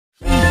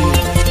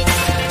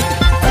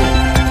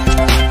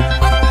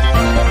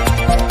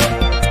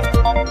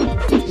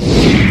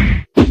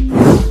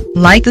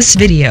like this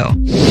video,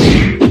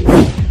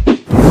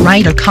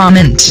 write a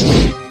comment.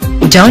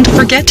 Don't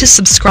forget to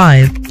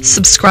subscribe.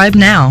 Subscribe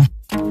now.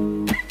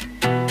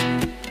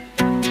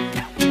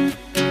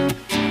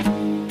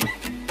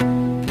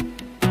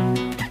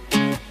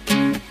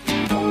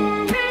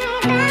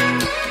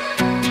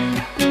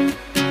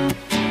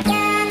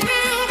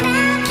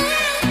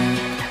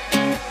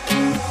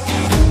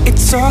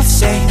 It's all the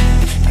same,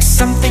 like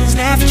some things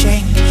never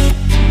change.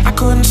 I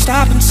couldn't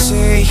stop and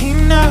say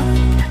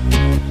no.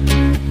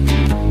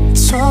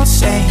 It's all the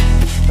same,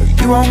 but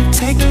you won't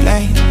take the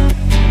blame,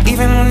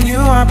 even when you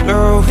are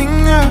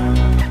blowing up.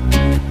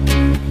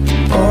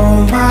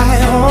 Oh my,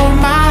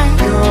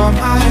 you're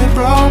my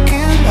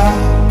broken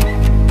love.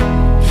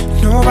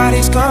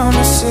 Nobody's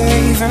gonna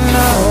save and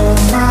oh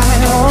my,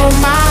 you're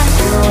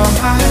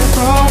my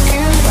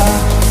broken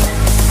love.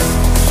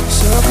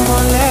 So come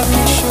on, let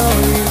me show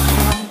you how.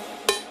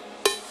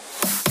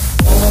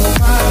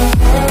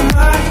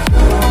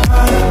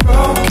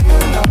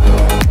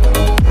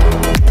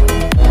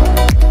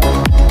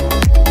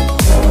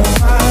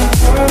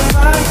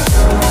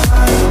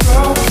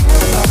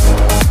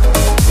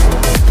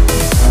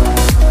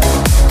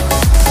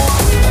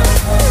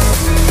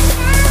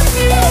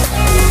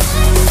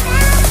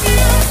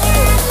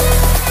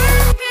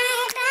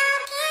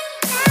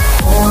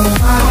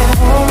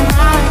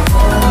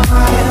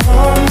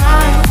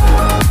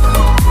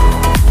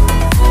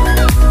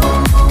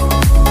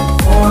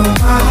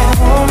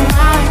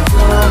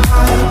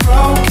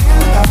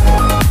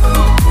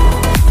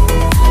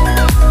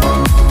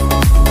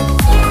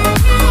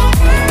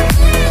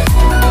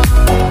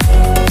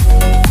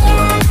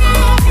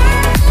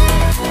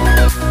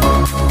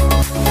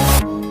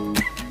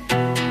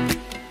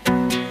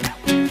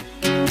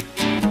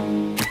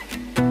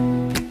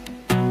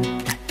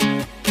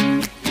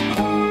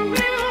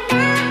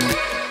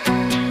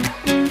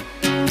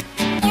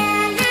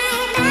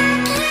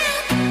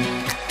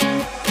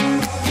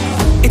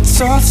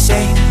 It's all the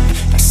same,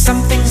 like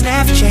some things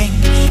never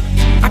change.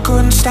 I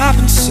couldn't stop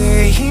and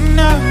say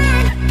no.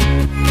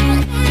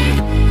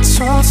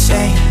 It's all the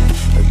same,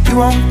 but you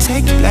won't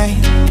take the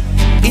blame,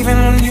 even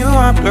when you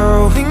are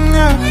blowing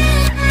up.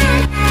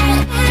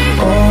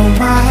 Oh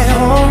my,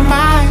 you're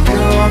my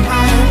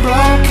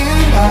broken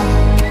love.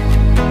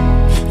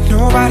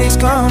 Nobody's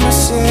gonna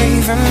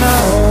save and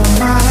oh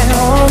my,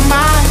 you're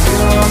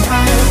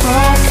my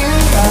broken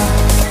love.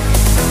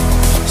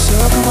 So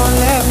come on,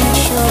 let me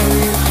show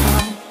you how.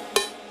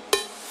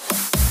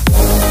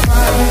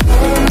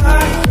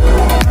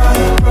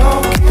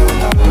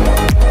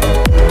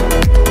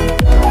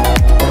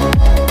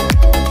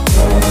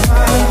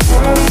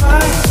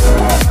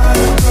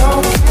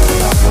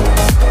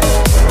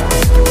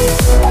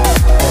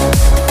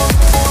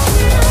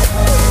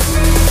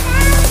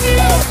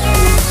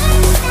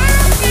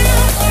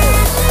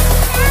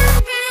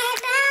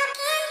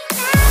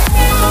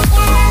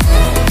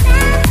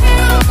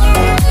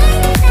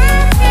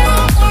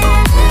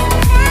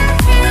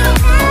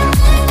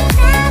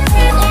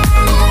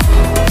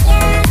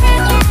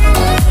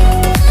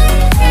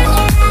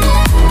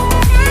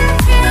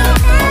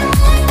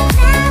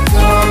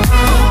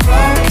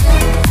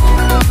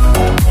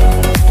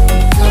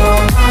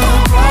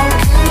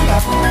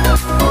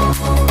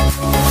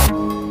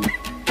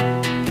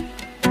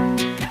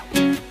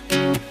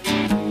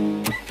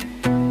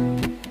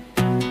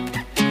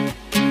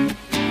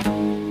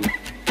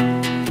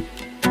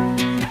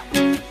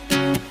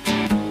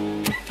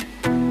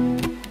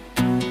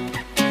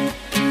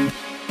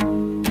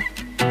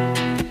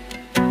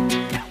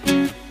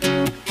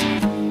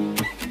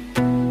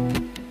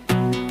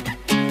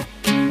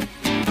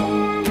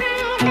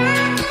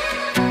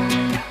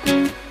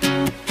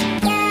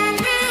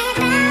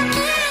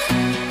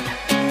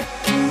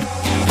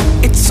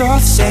 It's all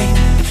the same,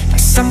 like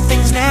some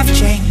things never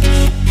change.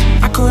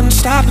 I couldn't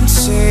stop and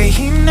say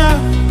no.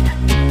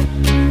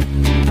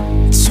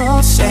 It's all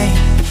the same,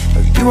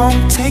 but you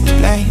won't take the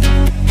blame,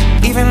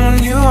 even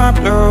when you are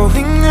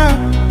blowing up.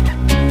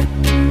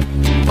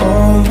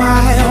 Oh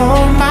my,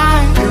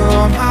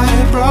 you're my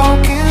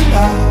broken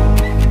love.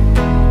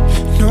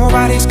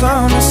 Nobody's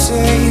gonna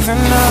save and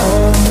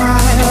oh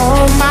my,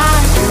 you're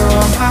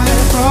my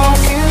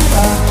broken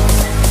love.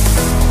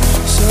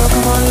 So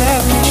come on,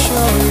 let me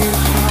show you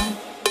how.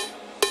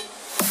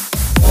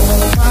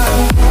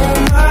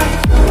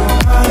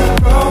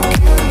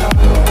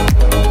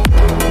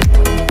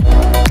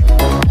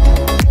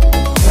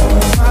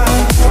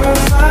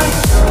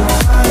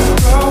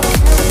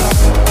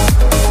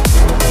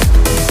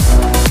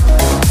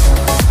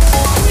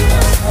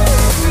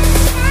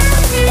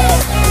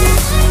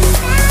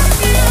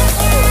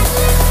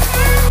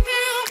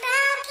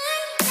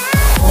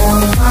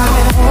 Oh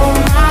my,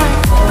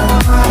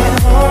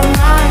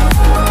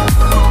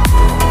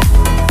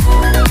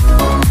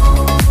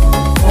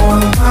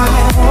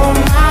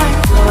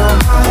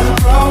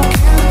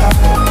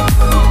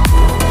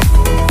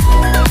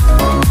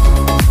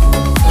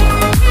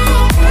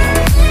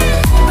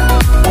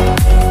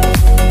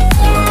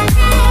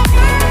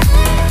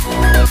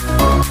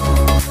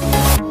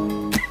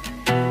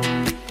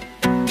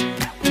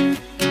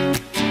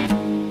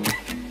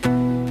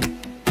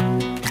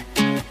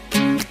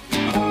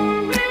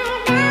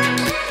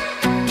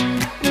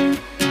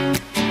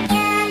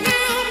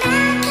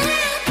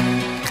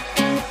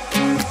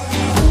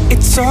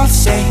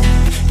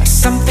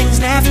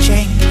 never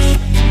change.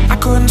 I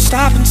couldn't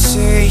stop and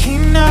say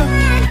no.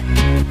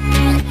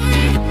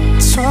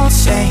 It's all the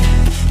same,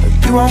 but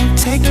you won't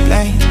take the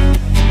blame,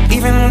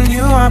 even when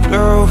you are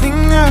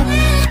blowing up.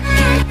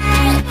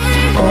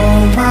 Oh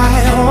my,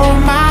 you're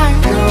my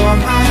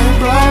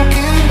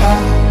broken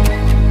love.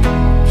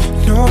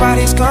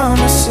 Nobody's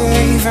gonna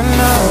save her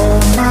now.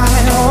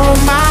 Oh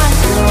my,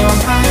 you're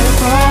my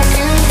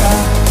broken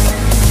love.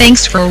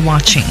 Thanks for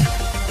watching.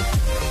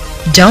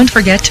 Don't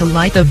forget to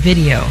like the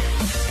video.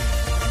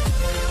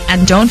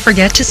 And don't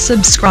forget to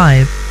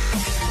subscribe.